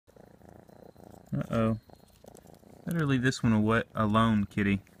Uh-oh. Better leave this one alone,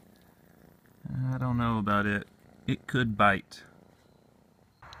 kitty. I don't know about it. It could bite.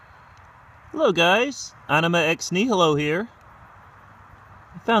 Hello guys, Anima Ex Nihilo here.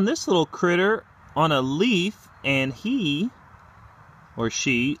 I found this little critter on a leaf, and he, or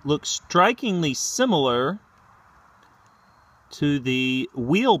she, looks strikingly similar to the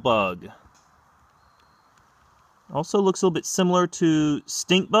wheelbug. Also looks a little bit similar to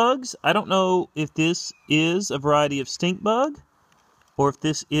stink bugs. I don't know if this is a variety of stink bug or if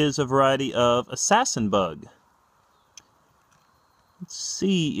this is a variety of assassin bug. Let's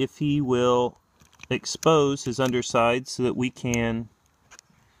see if he will expose his underside so that we can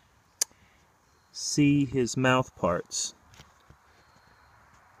see his mouth parts.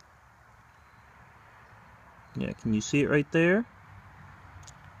 Yeah, can you see it right there?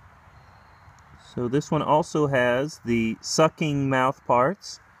 So this one also has the sucking mouth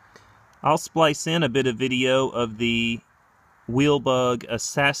parts. I'll splice in a bit of video of the wheelbug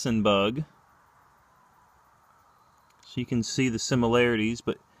assassin bug so you can see the similarities,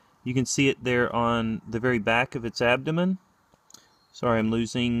 but you can see it there on the very back of its abdomen. Sorry, I'm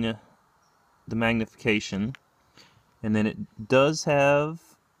losing the magnification. And then it does have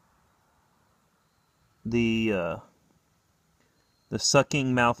the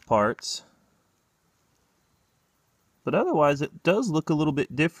sucking mouth parts. But otherwise, it does look a little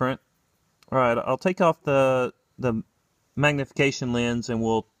bit different. All right, I'll take off the magnification lens, and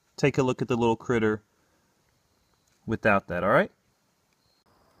we'll take a look at the little critter without that, all right?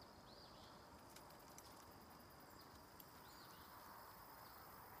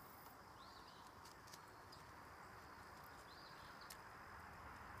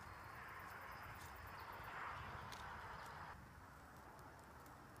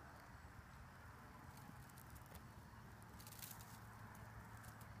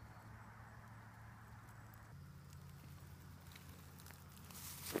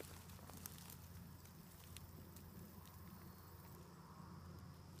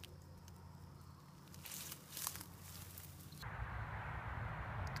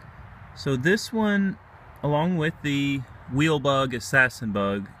 So this one, along with the wheelbug assassin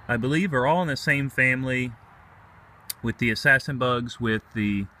bug, I believe are all in the same family, with the assassin bugs with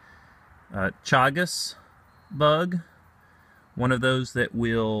the chagas bug, one of those that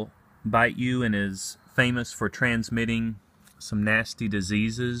will bite you and is famous for transmitting some nasty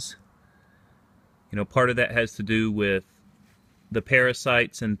diseases. You know, part of that has to do with the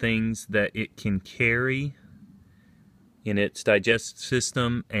parasites and things that it can carry in its digestive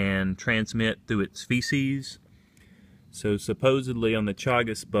system and transmit through its feces. So supposedly on the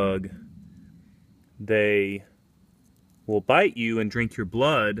chagas bug, they will bite you and drink your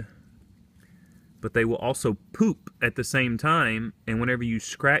blood, but they will also poop at the same time, and whenever you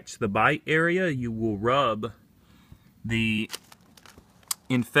scratch the bite area, you will rub the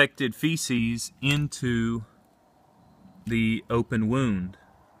infected feces into the open wound,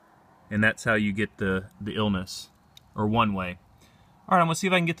 and that's how you get the illness. Or one way. All right, I'm gonna see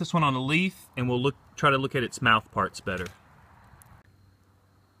if I can get this one on a leaf, and we'll try to look at its mouth parts better.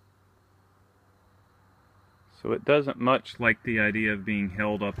 So it doesn't much like the idea of being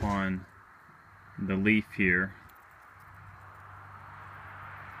held up on the leaf here.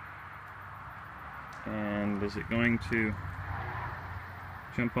 And is it going to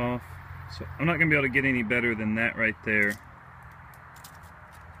jump off? So I'm not gonna be able to get any better than that right there.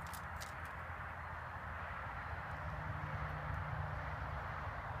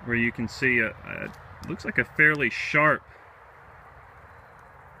 Where you can see looks like a fairly sharp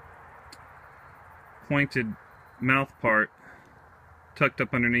pointed mouth part tucked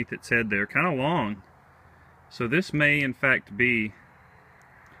up underneath its head there, kind of long. So this may in fact be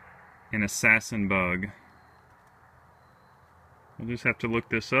an assassin bug. We'll just have to look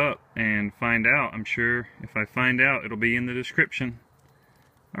this up and find out. I'm sure if I find out, it'll be in the description.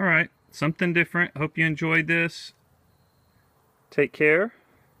 Alright, something different. Hope you enjoyed this. Take care.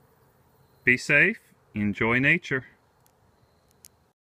 Be safe. Enjoy nature.